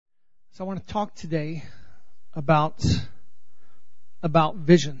So I want to talk today about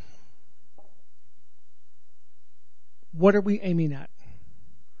vision. What are we aiming at?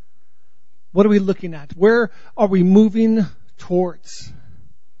 What are we looking at? Where are we moving towards?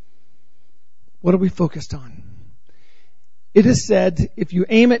 What are we focused on? It is said, if you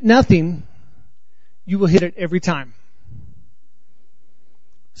aim at nothing, you will hit it every time.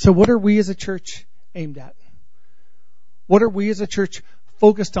 So what are we as a church aimed at? What are we as a church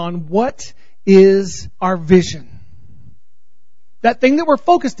focused on? What is our vision? That thing that we're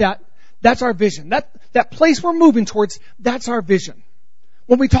focused at, that's our vision. That place we're moving towards, that's our vision.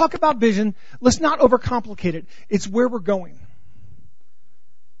 When we talk about vision, let's not overcomplicate it. It's where we're going.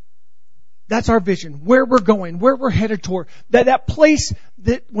 That's our vision. Where we're going, where we're headed toward. That place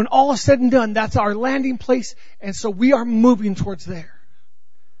that when all is said and done, that's our landing place. And so we are moving towards there.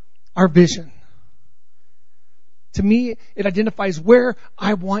 Our vision. To me, it identifies where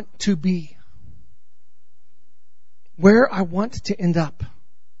I want to be. Where I want to end up.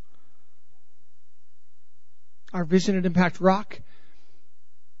 Our vision at Impact Rock,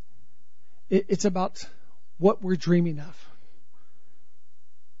 it's about what we're dreaming of.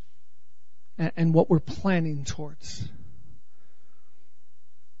 And what we're planning towards.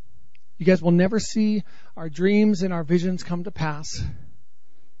 You guys will never see our dreams and our visions come to pass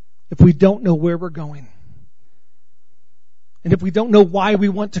if we don't know where we're going. And if we don't know why we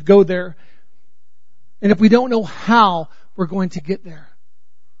want to go there. And if we don't know how we're going to get there.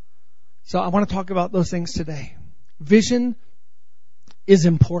 So I want to talk about those things today. Vision is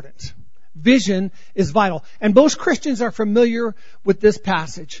important. Vision is vital. And most Christians are familiar with this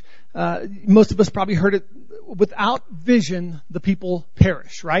passage. Most of us probably heard it. Without vision, the people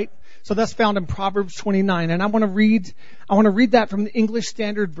perish, right? So that's found in Proverbs 29. And I want to read that from the English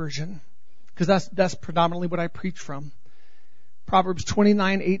Standard Version, because that's predominantly what I preach from. Proverbs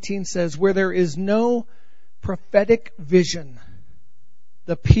 29:18 says, where there is no prophetic vision,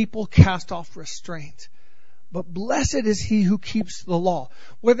 the people cast off restraint. But blessed is he who keeps the law.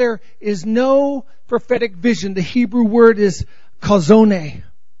 Where there is no prophetic vision, the Hebrew word is kazone.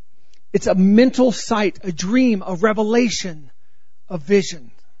 It's a mental sight, a dream, a revelation, a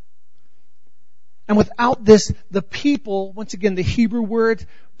vision. And without this, the people, once again, the Hebrew word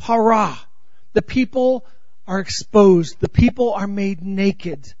para, the people are exposed. The people are made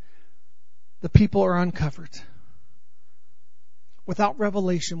naked. The people are uncovered. Without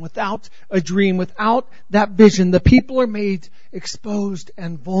revelation, without a dream, without that vision, the people are made exposed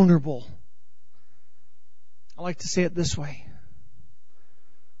and vulnerable. I like to say it this way.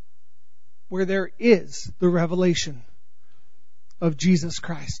 Where there is the revelation of Jesus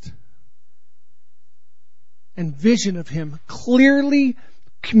Christ and vision of Him clearly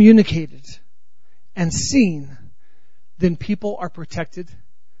communicated and seen, then people are protected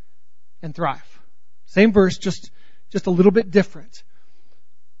and thrive. Same verse, just a little bit different.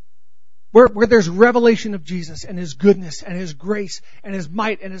 Where there's revelation of Jesus and His goodness and His grace and His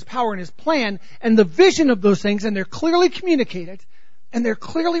might and His power and His plan and the vision of those things, and they're clearly communicated and they're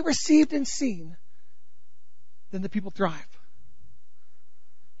clearly received and seen, then the people thrive.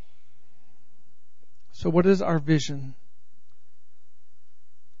 So what is our vision?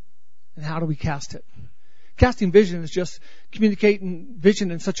 And how do we cast it? Casting vision is just communicating vision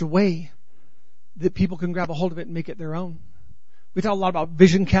in such a way that people can grab a hold of it and make it their own. We talk a lot about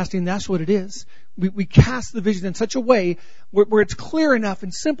vision casting. That's what it is. We cast the vision in such a way where it's clear enough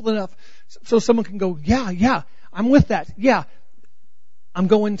and simple enough so someone can go, yeah, I'm with that. Yeah, I'm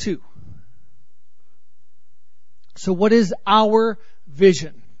going too. So what is our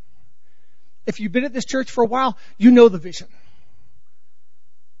vision? If you've been at this church for a while, you know the vision.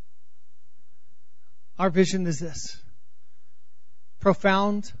 Our vision is this: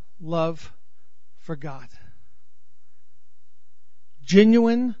 profound love for God.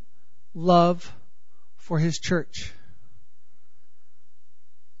 Genuine love for His church.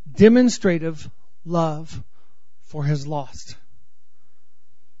 Demonstrative love for His lost.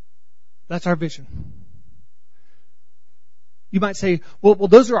 That's our vision. You might say, well,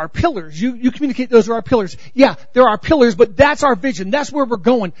 those are our pillars. You communicate those are our pillars. Yeah, they're our pillars, but that's our vision. That's where we're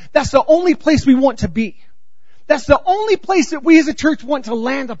going. That's the only place we want to be. That's the only place that we as a church want to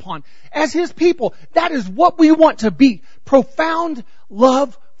land upon. As His people, that is what we want to be. Profound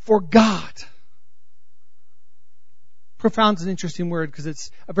love for God. Profound is an interesting word because it's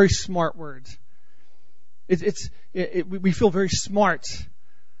a very smart word. We feel very smart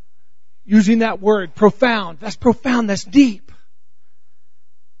using that word, profound. That's profound. That's deep.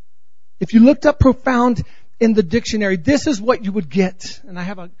 If you looked up profound in the dictionary, this is what you would get. And I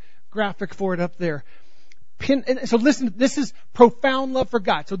have a graphic for it up there. And so listen, this is profound love for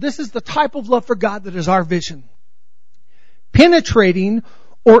God. So this is the type of love for God that is our vision. Penetrating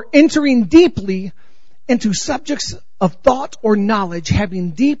or entering deeply into subjects of thought or knowledge,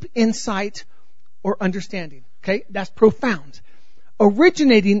 having deep insight or understanding. Okay, that's profound.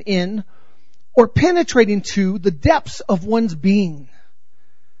 Originating in or penetrating to the depths of one's being.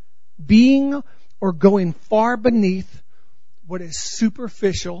 Being or going far beneath what is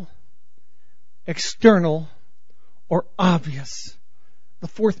superficial, external, or obvious. The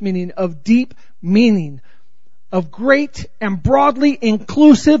fourth meaning of deep meaning, of great and broadly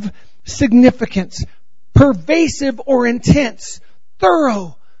inclusive significance, pervasive or intense,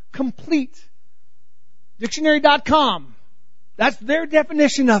 thorough, complete. Dictionary.com. That's their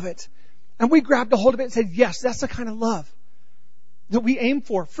definition of it. And we grabbed a hold of it and said, yes, that's the kind of love that we aim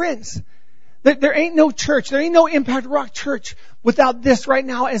for. Friends, there ain't no church, there ain't no Impact Rock Church without this right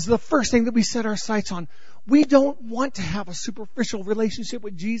now as the first thing that we set our sights on. We don't want to have a superficial relationship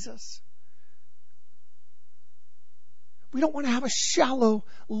with Jesus. We don't want to have a shallow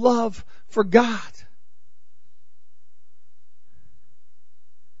love for God.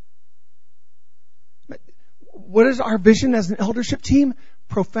 What is our vision as an eldership team?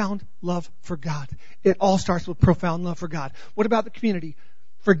 Profound love for God. It all starts with profound love for God. What about the community?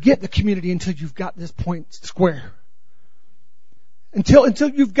 Forget the community until you've got this point square. Until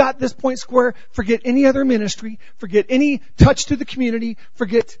you've got this point square, forget any other ministry, forget any touch to the community,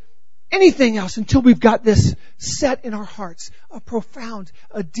 forget anything else until we've got this set in our hearts. A profound,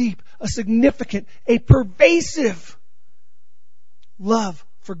 a deep, a significant, a pervasive love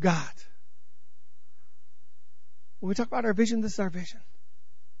for God. When we talk about our vision, this is our vision.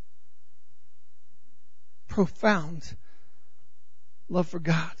 Profound love for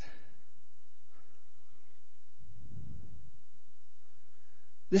God.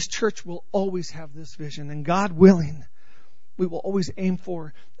 This church will always have this vision, and God willing, we will always aim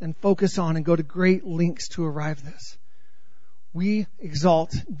for and focus on and go to great lengths to arrive this. We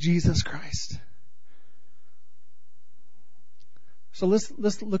exalt Jesus Christ. So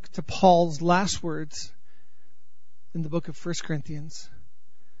let's look to Paul's last words in the book of 1 Corinthians.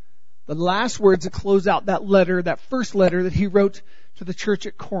 The last words that close out that letter, that first letter that he wrote to the church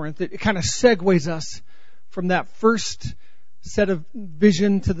at Corinth. It kind of segues us from that first set of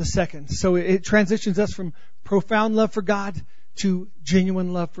vision to the second. So it transitions us from profound love for God to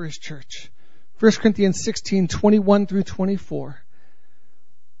genuine love for His church. 1 Corinthians 16:21 through 24.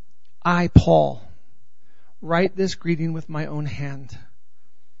 I, Paul, write this greeting with my own hand.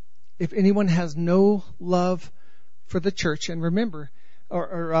 If anyone has no love for the church, and remember,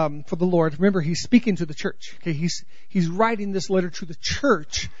 for the Lord, remember he's speaking to the church. Okay, he's writing this letter to the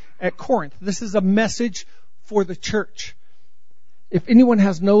church at Corinth. This is a message for the church. If anyone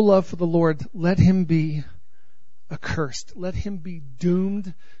has no love for the Lord, let him be accursed. Let him be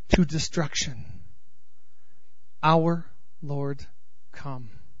doomed to destruction. Our Lord come.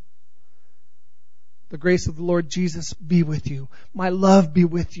 The grace of the Lord Jesus be with you. My love be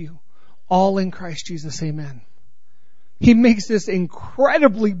with you. All in Christ Jesus. Amen. He makes this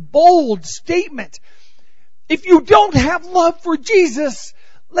incredibly bold statement. If you don't have love for Jesus,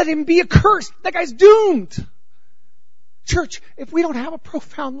 let him be accursed. That guy's doomed. Church, if we don't have a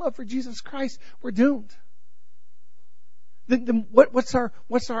profound love for Jesus Christ, we're doomed. Then what's our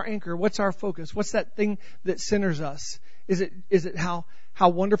anchor? What's our focus? What's that thing that centers us? Is it how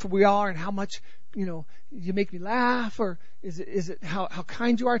wonderful we are and how much, you make me laugh, or is it how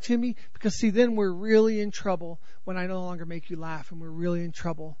kind you are to me? Because see, then we're really in trouble when I no longer make you laugh, and we're really in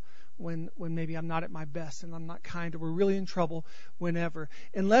trouble when maybe I'm not at my best and I'm not kind, or we're really in trouble whenever.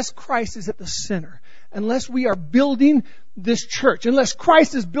 Unless Christ is at the center, unless we are building this church, unless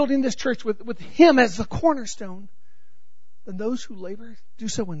Christ is building this church with Him as the cornerstone, then those who labor do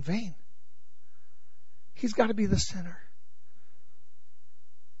so in vain. He's got to be the center.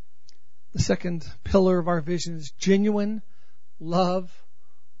 The second pillar of our vision is genuine love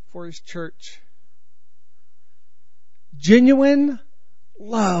for His church. Genuine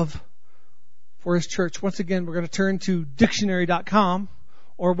love for His church. Once again, we're going to turn to dictionary.com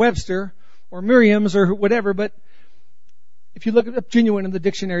or Webster or Merriam's or whatever, but if you look up genuine in the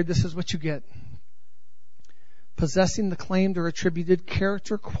dictionary, this is what you get. Possessing the claimed or attributed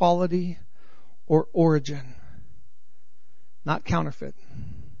character, quality, or origin. Not counterfeit.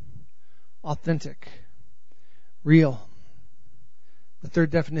 Authentic. Real. The third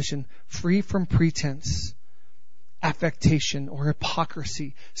definition, free from pretense, affectation, or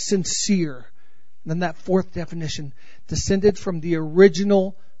hypocrisy. Sincere. And then that fourth definition, descended from the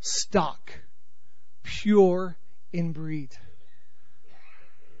original stock. Pure in breed.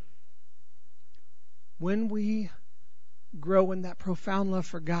 when we grow in that profound love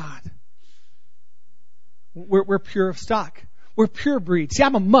for God, we're pure of stock. We're pure breed. See,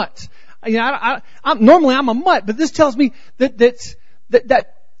 I'm a mutt. Normally I'm a mutt, but this tells me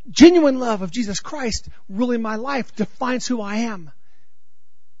that genuine love of Jesus Christ ruling my life defines who I am.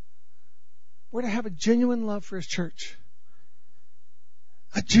 We're to have a genuine love for His church.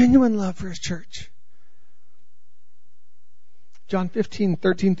 A genuine love for His church. John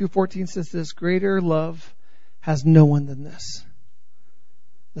 15:13-14 says this, greater love has no one than this,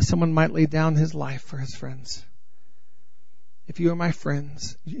 that someone might lay down his life for his friends. If you are my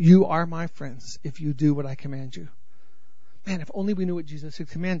friends, you are my friends if you do what I command you. Man, if only we knew what Jesus had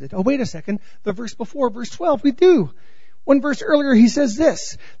commanded. Oh, wait a second. The verse before, verse 12, we do. One verse earlier, He says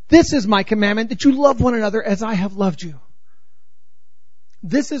this, this is my commandment, that you love one another as I have loved you.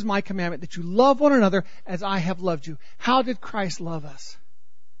 This is my commandment, that you love one another as I have loved you. How did Christ love us?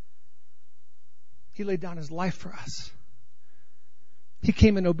 He laid down His life for us. He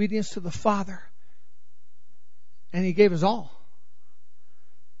came in obedience to the Father. And He gave His all.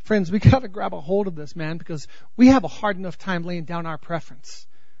 Friends, we got to grab a hold of this, man, because we have a hard enough time laying down our preference,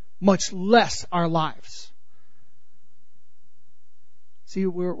 much less our lives. See,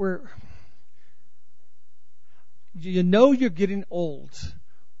 you know you're getting old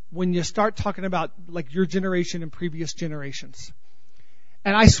when you start talking about like your generation and previous generations.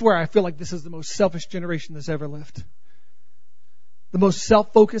 And I swear, I feel like this is the most selfish generation that's ever lived. The most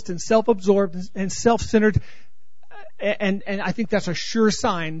self-focused and self-absorbed and self-centered. And I think that's a sure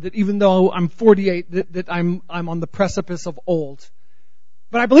sign that even though I'm 48, that I'm on the precipice of old.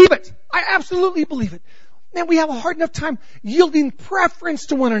 But I believe it. I absolutely believe it. Man, we have a hard enough time yielding preference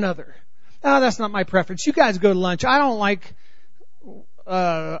to one another. Oh, that's not my preference. You guys go to lunch. I don't like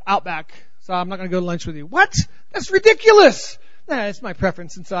Outback, so I'm not going to go to lunch with you. What? That's ridiculous. Nah, it's my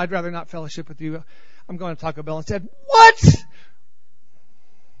preference, and so I'd rather not fellowship with you. I'm going to Taco Bell instead. What?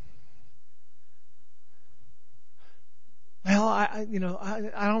 Well, I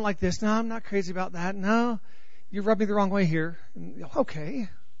don't like this. No, I'm not crazy about that. No, you rubbed me the wrong way here. Okay.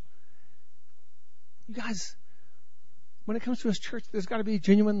 You guys, when it comes to His church, there's got to be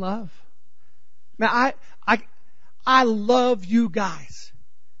genuine love. Man, I love you guys.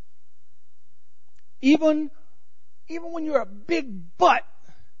 Even when you're a big butt.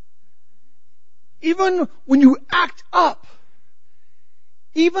 Even when you act up.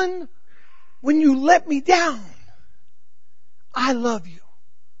 Even when you let me down. I love you.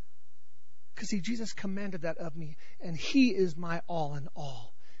 Because see, Jesus commanded that of me. And He is my all in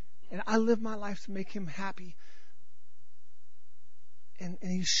all. And I live my life to make Him happy. And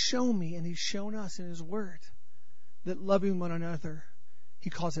He's shown me and He's shown us in His Word that loving one another, He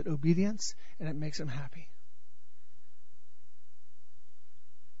calls it obedience, and it makes Him happy.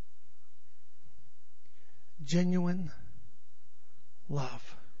 Genuine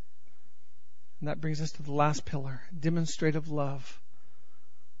love. And that brings us to the last pillar, demonstrative love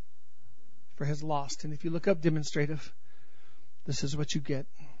for His lost. And if you look up demonstrative, this is what you get.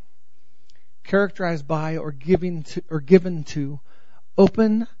 Characterized by or given to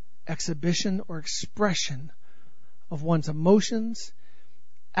open exhibition or expression of one's emotions,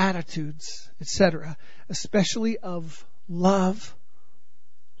 attitudes, etc., especially of love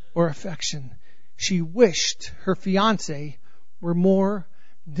or affection. She wished her fiancé were more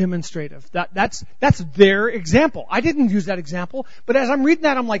demonstrative. That's their example. I didn't use that example, but as I'm reading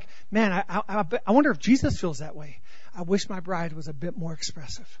that, I'm like, man, I wonder if Jesus feels that way. I wish my bride was a bit more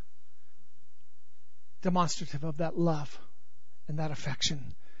expressive, demonstrative of that love and that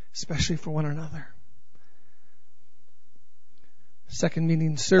affection, especially for one another. Second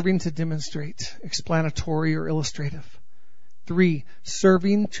meaning, serving to demonstrate, explanatory or illustrative. 3,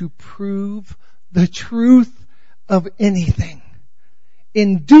 serving to prove the truth of anything.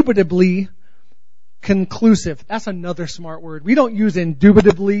 Indubitably conclusive. That's another smart word. We don't use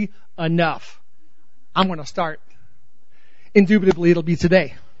indubitably enough. I'm going to start. Indubitably, it'll be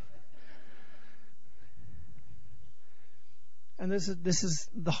today. And this is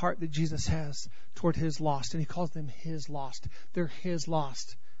the heart that Jesus has toward His lost. And He calls them His lost. They're His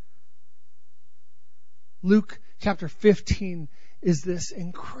lost. Luke chapter 15 is this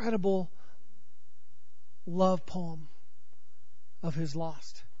incredible love poem of His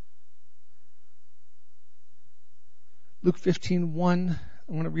lost. Luke 15:1. I'm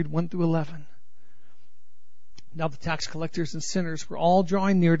going to read 1 through 11. Now the tax collectors and sinners were all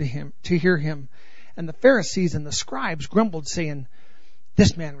drawing near to Him to hear Him. And the Pharisees and the scribes grumbled, saying,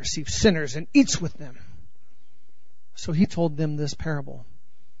 "This man receives sinners and eats with them." So He told them this parable.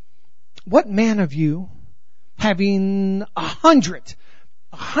 What man of you, having 100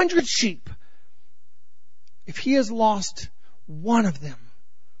 sheep, if he has lost one of them,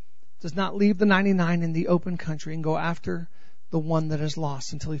 does not leave the 99 in the open country and go after the one that is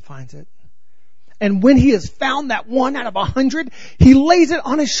lost until he finds it. And when he has found that one out of 100, he lays it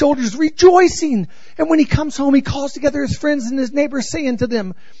on his shoulders, rejoicing. And when he comes home, he calls together his friends and his neighbors, saying to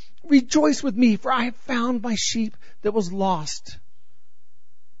them, rejoice with me, for I have found my sheep that was lost.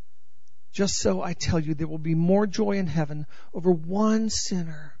 Just so I tell you, there will be more joy in heaven over one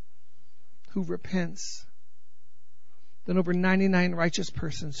sinner who repents than over 99 righteous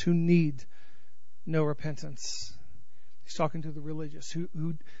persons who need no repentance. He's talking to the religious,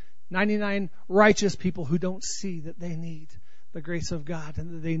 who 99 righteous people who don't see that they need the grace of God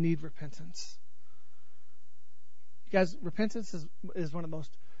and that they need repentance. You guys, repentance is one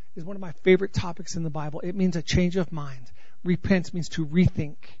of my favorite topics in the Bible. It means a change of mind. Repent means to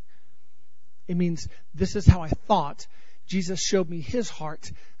rethink. It means this is how I thought. Jesus showed me his heart.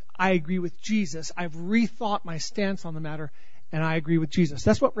 I agree with Jesus. I've rethought my stance on the matter, and I agree with Jesus.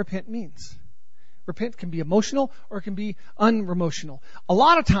 That's what repent means. Repent can be emotional or it can be unemotional. A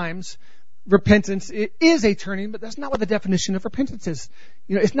lot of times, repentance is a turning, but that's not what the definition of repentance is.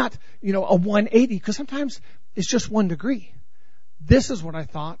 It's not, a 180, because sometimes it's just 1 degree. This is what I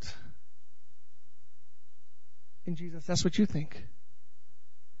thought. In Jesus, that's what you think.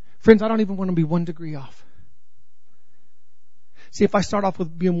 Friends, I don't even want to be 1 degree off. See, if I start off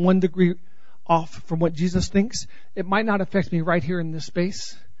with being 1 degree off from what Jesus thinks, it might not affect me right here in this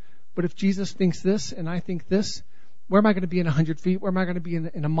space. But if Jesus thinks this and I think this, where am I going to be in 100 feet? Where am I going to be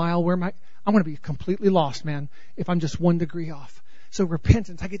in a mile? I'm going to be completely lost, man, if I'm just 1 degree off. So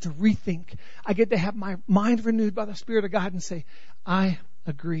repentance, I get to rethink. I get to have my mind renewed by the Spirit of God and say, I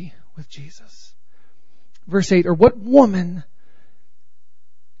agree with Jesus. Verse 8, or what woman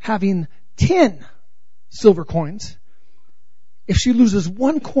having 10 silver coins, if she loses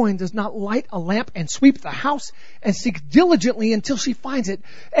 1 coin, does not light a lamp and sweep the house and seek diligently until she finds it?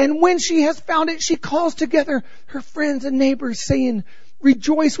 And when she has found it, she calls together her friends and neighbors, saying,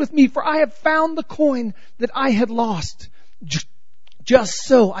 rejoice with me, for I have found the coin that I had lost. Just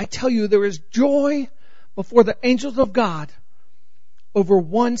so, I tell you, there is joy before the angels of God over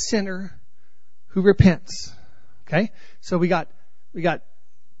one sinner who repents. Okay? So we got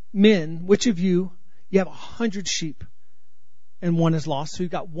men. Which of you have 100 sheep and one is lost? So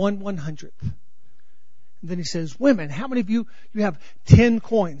you've got 1/100th. And then he says, women, how many of you have 10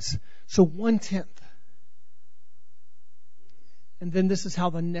 coins? So 1/10. And then this is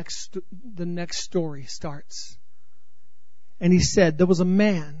how the next story starts. And he said, there was a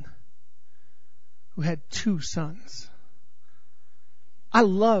man who had 2 sons. I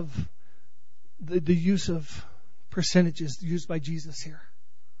love the use of percentages used by Jesus here.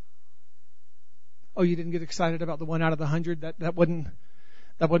 Oh, you didn't get excited about the 1 out of the 100? That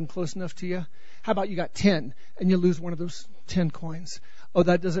wasn't close enough to you? How about you got 10 and you lose one of those 10 coins? Oh,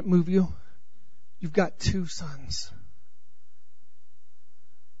 that doesn't move you? You've got 2 sons.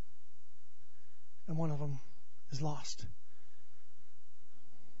 And one of them is lost.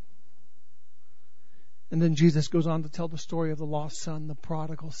 And then Jesus goes on to tell the story of the lost son, the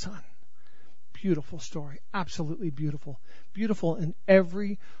prodigal son. Beautiful story. Absolutely beautiful. Beautiful in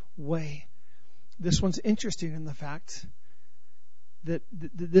every way. This one's interesting in the fact that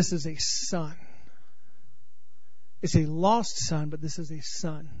this is a son. It's a lost son, but this is a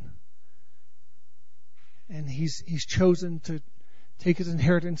son. And he's chosen to take his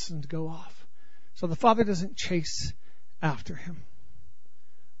inheritance and to go off. So the father doesn't chase after him.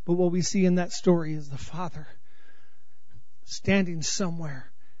 But what we see in that story is the father standing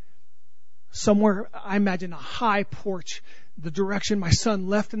somewhere, I imagine a high porch, the direction my son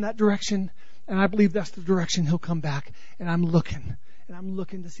left in that direction, and I believe that's the direction he'll come back. And I'm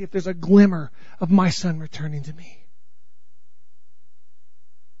looking to see if there's a glimmer of my son returning to me.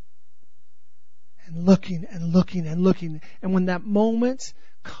 And looking and looking and looking. And when that moment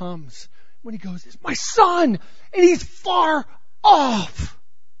comes, when he goes, it's my son, and he's far off.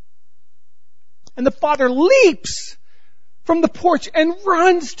 And the father leaps from the porch and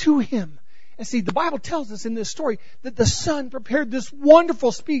runs to him. And see, the Bible tells us in this story that the son prepared this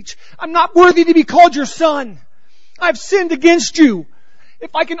wonderful speech. I'm not worthy to be called your son. I've sinned against you.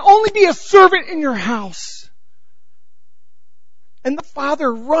 If I can only be a servant in your house. And the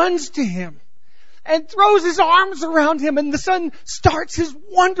father runs to him and throws his arms around him, and the son starts his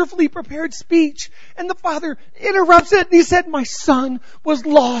wonderfully prepared speech. And the father interrupts it, and he said, my son was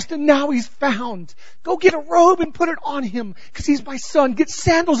lost and now he's found. Go get a robe and put it on him, because he's my son. Get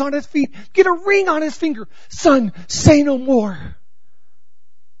sandals on his feet. Get a ring on his finger. Son, say no more.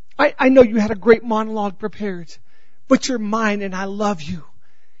 I know you had a great monologue prepared, but you're mine and I love you.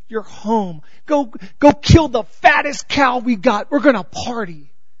 your home. Go kill the fattest cow we got. We're going to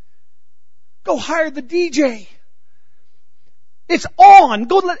party. Go hire the DJ. It's on.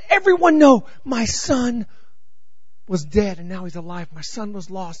 Go let everyone know my son was dead and now he's alive. My son was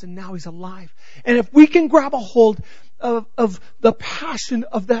lost and now he's alive. And if we can grab a hold of the passion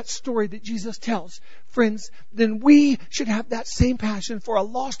of that story that Jesus tells, friends, then we should have that same passion for a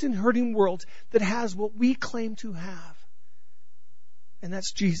lost and hurting world that has what we claim to have. And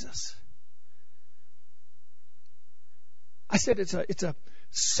that's Jesus. I said it's a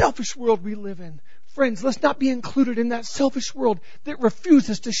selfish world we live in. Friends, let's not be included in that selfish world that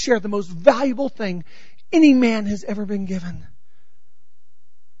refuses to share the most valuable thing any man has ever been given.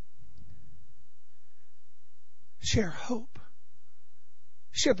 Share hope.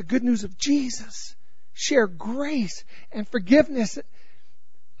 Share the good news of Jesus. Share grace and forgiveness.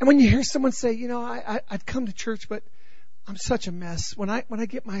 And when you hear someone say, I'd come to church, but I'm such a mess. When I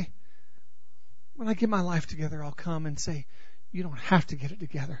get my life together, I'll come and say, you don't have to get it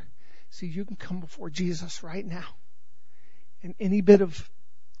together. See, you can come before Jesus right now. And any bit of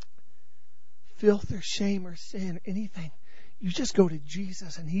filth or shame or sin, anything, you just go to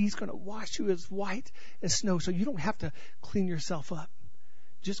Jesus and He's going to wash you as white as snow. So you don't have to clean yourself up.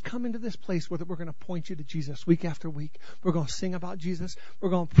 Just come into this place where we're going to point you to Jesus week after week. We're going to sing about Jesus. We're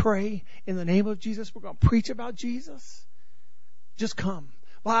going to pray in the name of Jesus. We're going to preach about Jesus. Just come.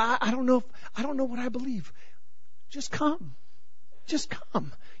 Well, I don't know what I believe. Just come. Just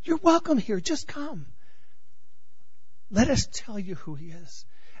come. You're welcome here. Just come. Let us tell you who He is.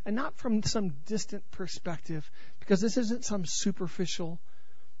 And not from some distant perspective, because this isn't some superficial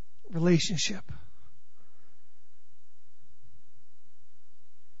relationship.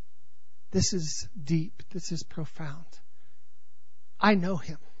 This is deep. This is profound. I know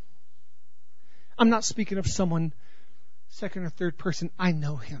Him. I'm not speaking of someone second or third person. I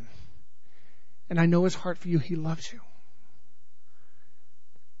know Him. And I know His heart for you. He loves you.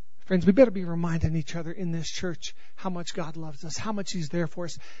 Friends, we better be reminding each other in this church how much God loves us, how much He's there for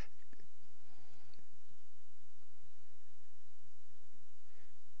us.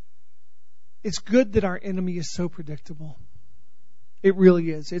 It's good that our enemy is so predictable. It really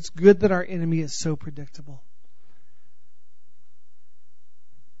is. It's good that our enemy is so predictable.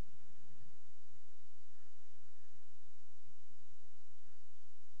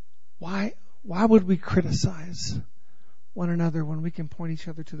 Why would we criticize one another when we can point each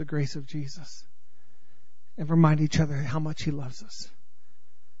other to the grace of Jesus and remind each other how much He loves us?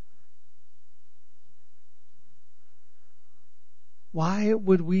 Why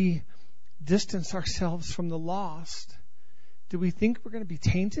would we distance ourselves from the lost? Do we think we're going to be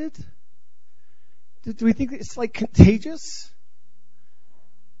tainted? Do we think it's like contagious?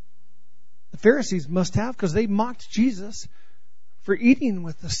 The Pharisees must have, because they mocked Jesus for eating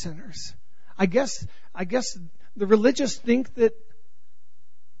with the sinners. I guess the religious think that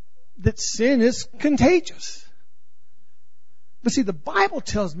sin is contagious. But see, the Bible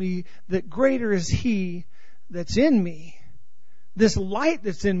tells me that greater is He that's in me. This light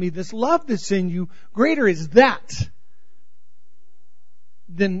that's in me, this love that's in you, greater is that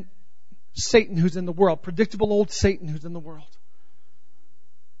than Satan who's in the world, predictable old Satan who's in the world.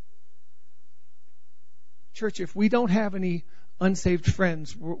 Church, if we don't have any unsaved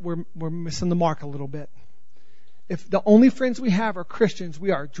friends, we're missing the mark a little bit. If the only friends we have are Christians,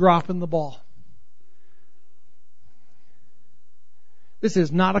 we are dropping the ball. This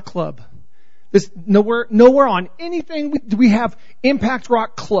is not a club. This nowhere on anything do we have Impact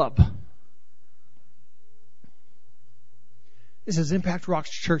Rock Club. This is Impact Rock's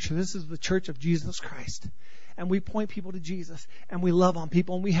church. This is the church of Jesus Christ. And we point people to Jesus. And we love on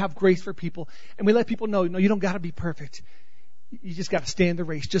people. And we have grace for people. And we let people know, you don't got to be perfect. You just got to stay in the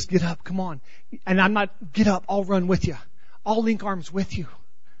race. Just get up. Come on. And I'm not, get up. I'll run with you. I'll link arms with you.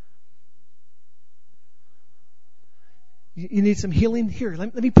 You need some healing? Here,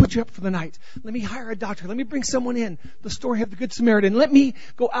 let me put you up for the night. Let me hire a doctor. Let me bring someone in. The story of the Good Samaritan. Let me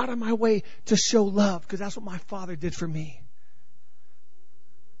go out of my way to show love, because that's what my Father did for me.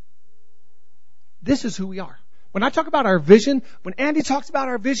 This is who we are. When I talk about our vision, when Andy talks about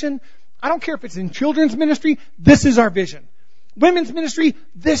our vision, I don't care if it's in children's ministry, this is our vision. Women's ministry,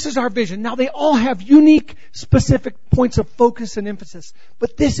 this is our vision. Now, they all have unique, specific points of focus and emphasis,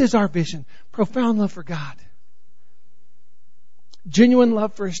 but this is our vision. Profound love for God. Genuine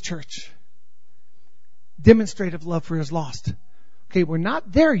love for His church. Demonstrative love for His lost. Okay, we're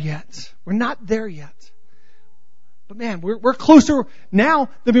not there yet. We're not there yet. But man, we're closer now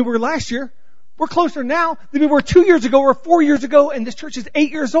than we were last year. We're closer now than we were 2 years ago or 4 years ago, and this church is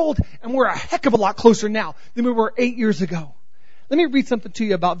 8 years old, and we're a heck of a lot closer now than we were 8 years ago. Let me read something to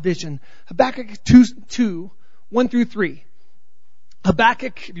you about vision. Habakkuk 2, 1 through 3.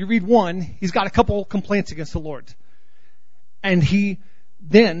 Habakkuk, if you read 1, he's got a couple complaints against the Lord. And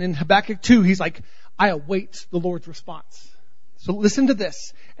then in Habakkuk 2, he's like, I await the Lord's response. So listen to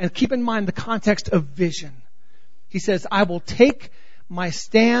this and keep in mind the context of vision. He says, I will take my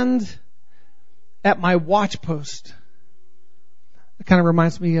stand at my watchpost. It kind of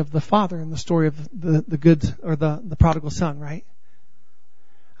reminds me of the father in the story of the good or the prodigal son, right?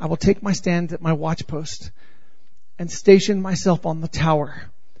 I will take my stand at my watchpost and station myself on the tower.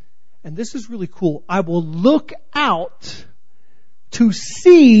 And this is really cool. I will look out to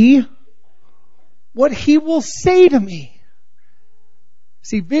see what he will say to me.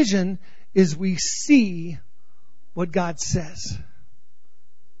 See, vision is we see what God says.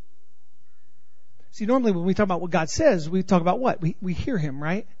 See, normally when we talk about what God says, we talk about what? We hear him,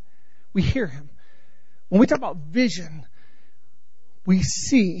 right? We hear him. When we talk about vision, we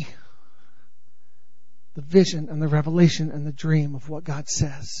see the vision and the revelation and the dream of what God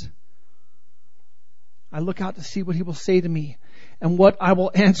says. I look out to see what he will say to me and what I will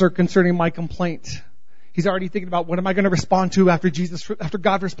answer concerning my complaint. He's already thinking about what am I going to respond to after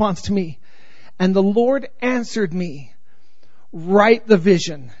God responds to me. And the Lord answered me, write the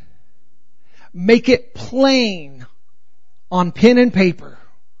vision. Make it plain on pen and paper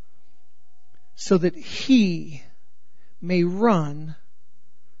so that he may run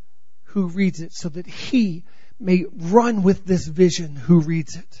who reads it, so that he may run with this vision who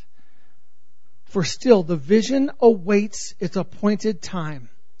reads it. For still the vision awaits its appointed time.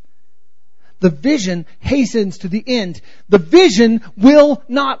 The vision hastens to the end. The vision will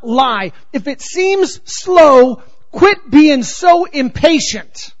not lie. If it seems slow, quit being so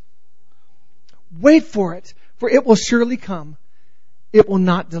impatient. Wait for it will surely come. It will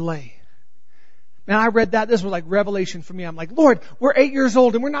not delay. Man, I read that. This was like revelation for me. I'm like, Lord, we're 8 years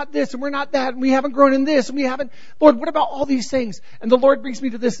old and we're not this and we're not that and we haven't grown in this and we haven't. Lord, what about all these things? And the Lord brings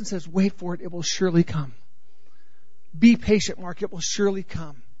me to this and says, wait for it. It will surely come. Be patient, Mark. It will surely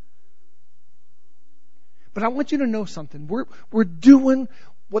come. But I want you to know something. We're doing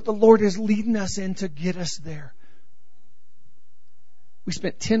what the Lord is leading us in to get us there. We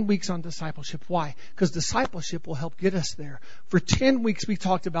spent 10 weeks on discipleship. Why? Because discipleship will help get us there. For 10 weeks we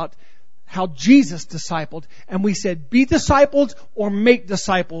talked about how Jesus discipled. And we said, be discipled or make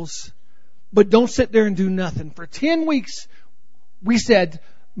disciples. But don't sit there and do nothing. For 10 weeks we said,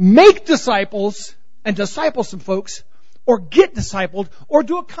 make disciples and disciple some folks. Or get discipled. Or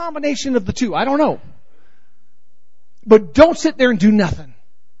do a combination of the two. I don't know. But don't sit there and do nothing.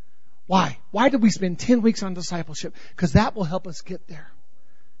 Why? Why did we spend 10 weeks on discipleship? Because that will help us get there.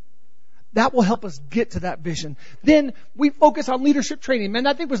 That will help us get to that vision. Then we focus on leadership training. Man,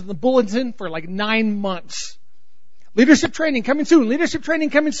 that thing was in the bulletin for like 9 months. Leadership training coming soon. Leadership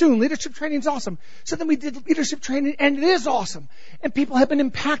training coming soon. Leadership training is awesome. So then we did leadership training and it is awesome. And people have been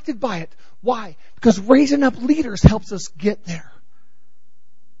impacted by it. Why? Because raising up leaders helps us get there.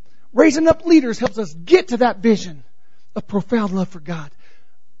 Raising up leaders helps us get to that vision of profound love for God,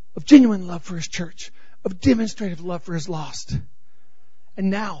 of genuine love for his church, of demonstrative love for his lost. And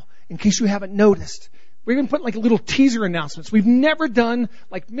now, in case you haven't noticed, we're going to put like a little teaser announcements. We've never done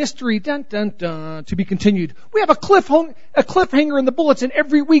like mystery, dun, dun, dun, to be continued. We have a cliffhanger in the bulletin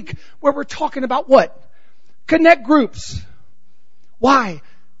every week where we're talking about what? Connect groups. Why?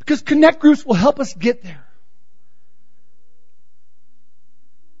 Because connect groups will help us get there.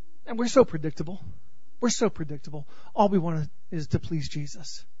 And we're so predictable. We're so predictable. All we want is to please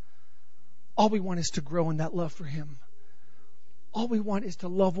Jesus. All we want is to grow in that love for him. All we want is to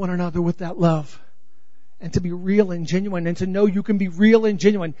love one another with that love. And to be real and genuine. And to know you can be real and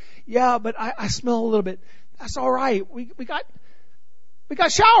genuine. Yeah, but I smell a little bit. That's all right. We got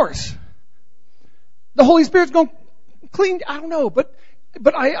showers. The Holy Spirit's going to clean. I don't know. But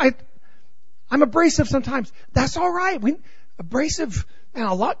I'm abrasive sometimes. That's all right. Abrasive. And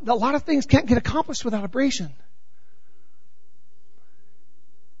a lot of things can't get accomplished without abrasion.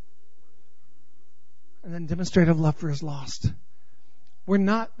 And then demonstrative love for his lost. We're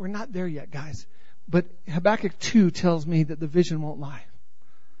not there yet, guys. But Habakkuk 2 tells me that the vision won't lie.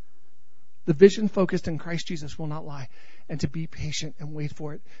 The vision focused in Christ Jesus will not lie. And to be patient and wait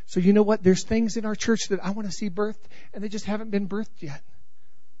for it. So you know what? There's things in our church that I want to see birthed and they just haven't been birthed yet.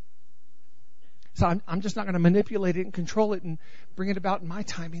 So I'm just not going to manipulate it and control it and bring it about in my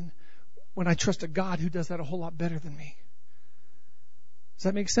timing when I trust a God who does that a whole lot better than me. Does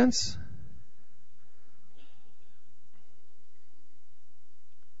that make sense?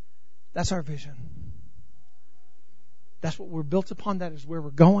 That's our vision. That's what we're built upon. That is where we're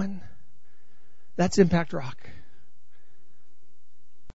going. That's Impact Rock.